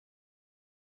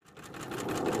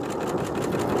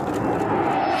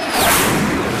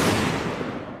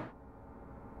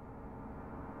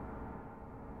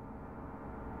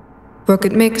Work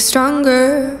it, make it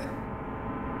stronger.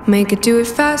 Make it, do it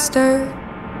faster.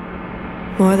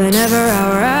 More than ever,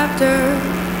 hour after.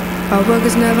 Our work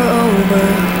is never over.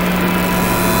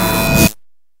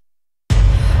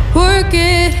 Work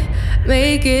it,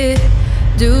 make it,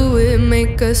 do it,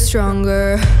 make us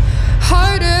stronger.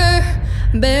 Harder,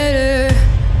 better,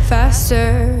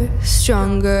 faster,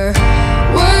 stronger.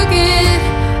 Work it,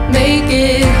 make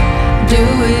it, do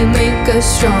it, make us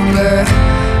stronger.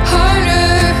 Harder,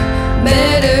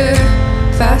 better,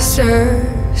 faster,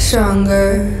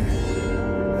 stronger.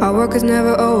 Our work is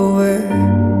never over.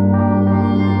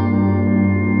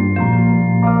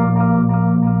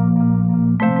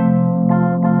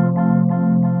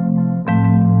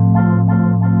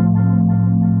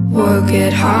 Work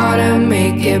it harder,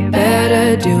 make it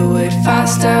better, do it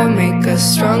faster, make us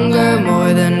stronger,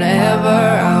 more than ever,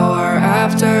 hour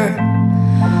after.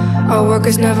 Our work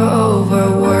is never over.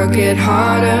 Work it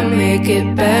harder, make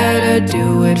it better,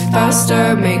 do it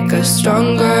faster, make us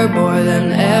stronger, more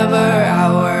than ever,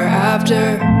 hour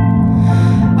after.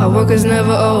 Our work is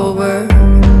never over.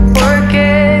 Work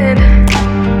it,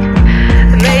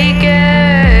 make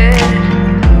it,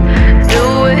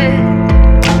 do it,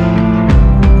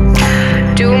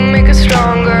 make us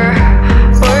stronger.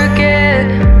 Work it,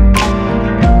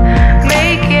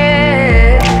 make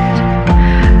it,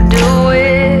 do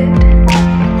it,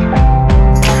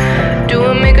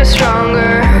 make us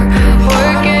stronger.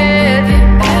 Work it,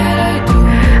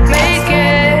 make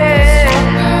it,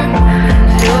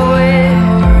 do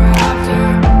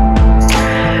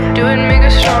it, make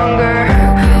us stronger.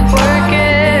 Work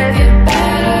it,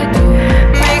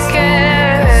 make it,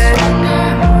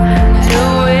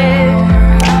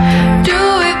 do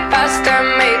it faster,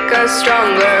 make us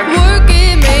stronger. Work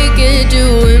it, make it, do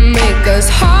it, make us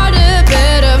harder,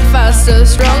 better, faster,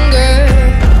 stronger.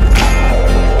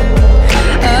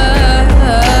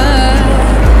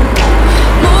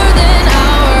 More than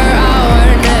hour,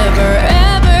 never,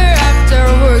 ever after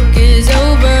work is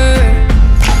over.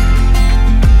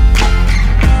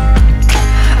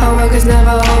 Our work is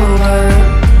never over.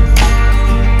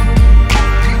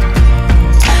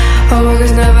 Our work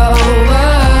is never over.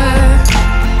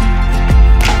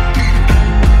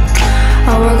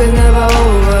 Our work is never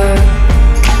over.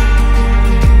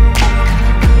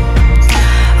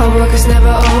 Our work is never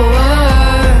over.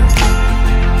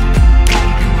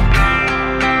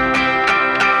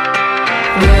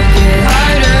 Work it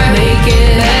harder, make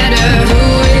it better, do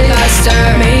it faster,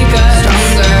 make us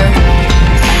stronger.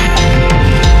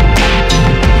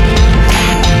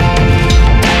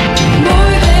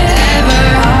 More than ever,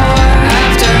 hour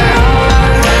after hour,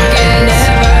 work it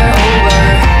never over.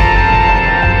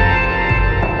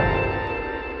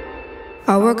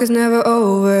 Our work is never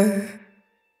over.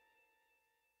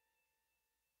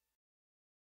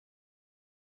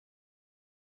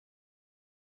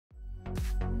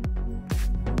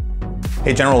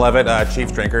 Hey, General Levitt,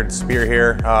 Chief Drinkard, Spear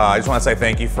here. I just want to say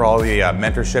thank you for all the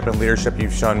mentorship and leadership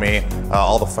you've shown me,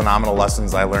 all the phenomenal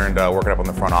lessons I learned working up in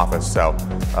the front office. So,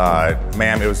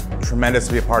 ma'am, it was tremendous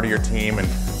to be a part of your team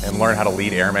and learn how to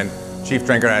lead airmen. Chief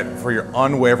Drinkard, for your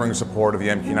unwavering support of the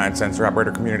MQ-9 sensor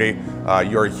operator community.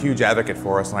 You're a huge advocate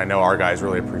for us, and I know our guys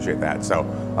really appreciate that. So,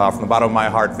 from the bottom of my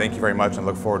heart, thank you very much, and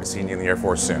look forward to seeing you in the Air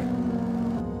Force soon.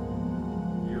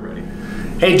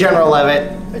 Hey, General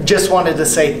Levitt, just wanted to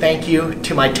say thank you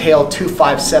to my Tail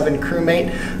 257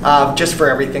 crewmate just for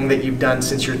everything that you've done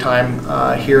since your time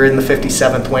here in the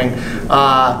 57th Wing.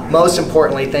 Most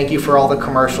importantly, thank you for all the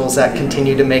commercials that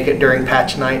continue to make it during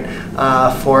patch night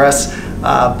for us.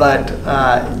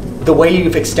 The way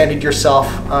you've extended yourself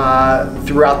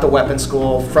throughout the weapons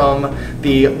school, from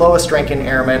the lowest ranking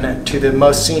airman to the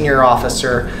most senior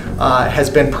officer,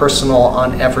 has been personal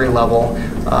on every level.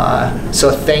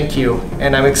 So thank you,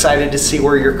 and I'm excited to see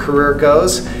where your career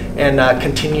goes and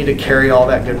continue to carry all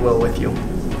that goodwill with you.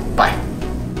 Bye.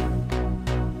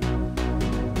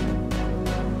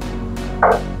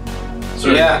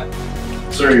 Sir, Yeah.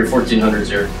 Sir, your 1400's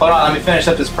here. Hold on, let me finish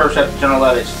up this perch up to General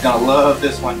Levitt. She's gonna love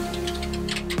this one.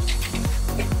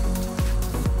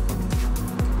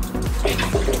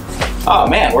 Oh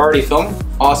man, we're already filming?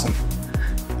 Awesome.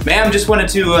 Ma'am, just wanted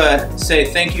to say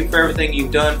thank you for everything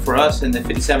you've done for us in the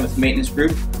 57th Maintenance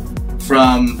Group,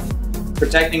 from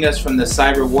protecting us from the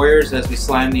cyber warriors as we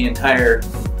slime the entire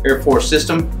Air Force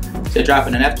system, to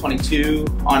dropping an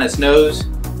F-22 on its nose,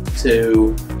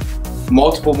 to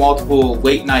multiple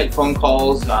late night phone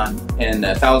calls and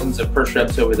thousands of purse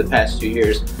reps over the past 2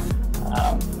 years.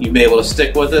 You've been able to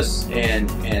stick with us and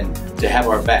to have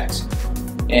our backs.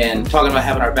 And talking about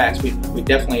having our backs, we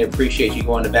definitely appreciate you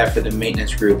going to bat for the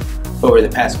maintenance group over the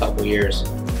past couple of years.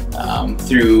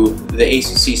 through the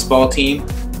ACC SPAL team,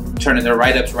 turning their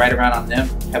write-ups right around on them,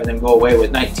 having them go away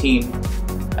with 19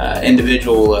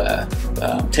 individual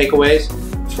takeaways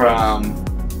from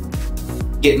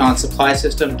getting on supply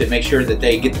system to make sure that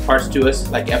they get the parts to us,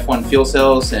 like F1 fuel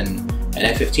cells and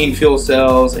F15 fuel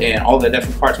cells and all the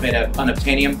different parts made of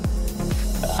unobtainium,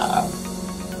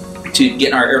 to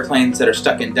getting our airplanes that are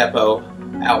stuck in depot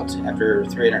out after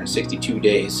 362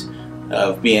 days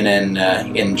of being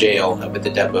in jail up at the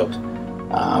depot.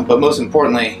 But most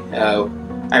importantly,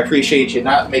 I appreciate you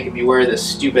not making me wear this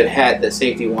stupid hat that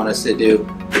safety want us to do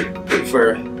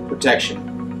for protection.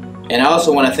 And I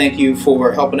also want to thank you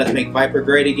for helping us make Viper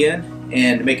great again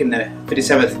and making the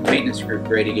 57th Maintenance Group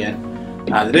great again.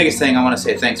 The biggest thing I want to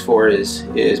say thanks for is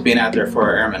being out there for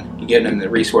our airmen and giving them the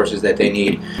resources that they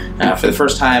need. For the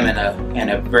first time in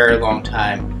a very long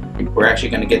time, we're actually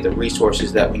going to get the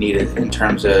resources that we need in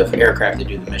terms of aircraft to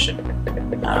do the mission.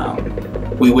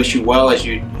 We wish you well as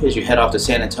you head off to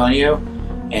San Antonio,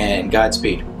 and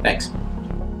Godspeed. Thanks.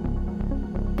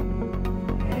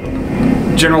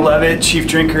 General Levitt, Chief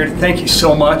Drinkard, thank you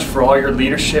so much for all your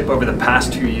leadership over the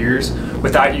past 2 years.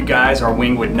 Without you guys, our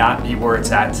wing would not be where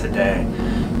it's at today.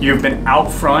 You've been out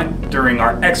front during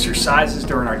our exercises,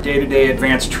 during our day-to-day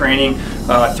advanced training,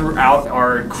 throughout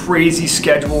our crazy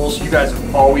schedules. You guys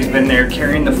have always been there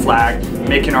carrying the flag,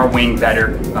 making our wing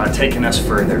better, taking us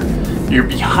further. Your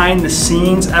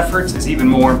behind-the-scenes efforts is even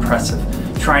more impressive,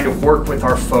 trying to work with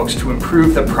our folks to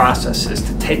improve the processes,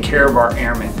 to take care of our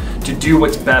airmen, to do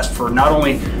what's best for not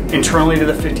only internally to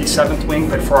the 57th Wing,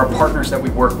 but for our partners that we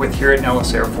work with here at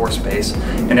Nellis Air Force Base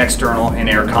and external and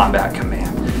Air Combat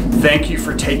Command. Thank you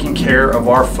for taking care of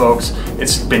our folks.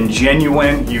 It's been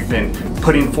genuine. You've been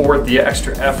putting forward the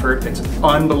extra effort. It's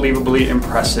unbelievably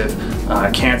impressive.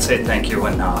 I can't say thank you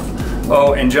enough.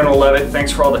 Oh, and General Levitt,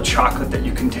 thanks for all the chocolate that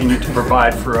you continue to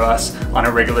provide for us on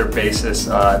a regular basis.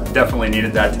 Definitely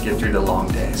needed that to get through the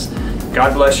long days.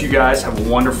 God bless you guys. Have a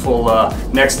wonderful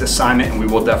next assignment, and we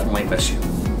will definitely miss you.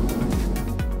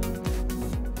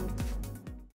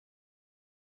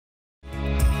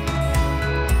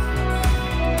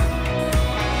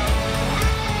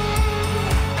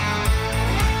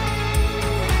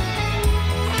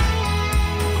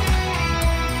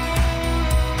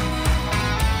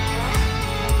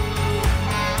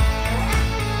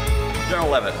 General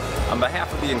Levitt, on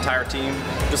behalf of the entire team,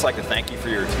 I'd just like to thank you for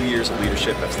your 2 years of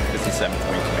leadership as the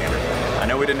 57th Wing Commander. I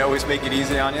know we didn't always make it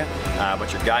easy on you,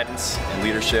 but your guidance and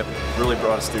leadership really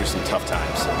brought us through some tough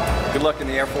times. Good luck in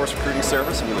the Air Force recruiting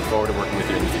service, and we look forward to working with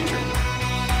you in the future.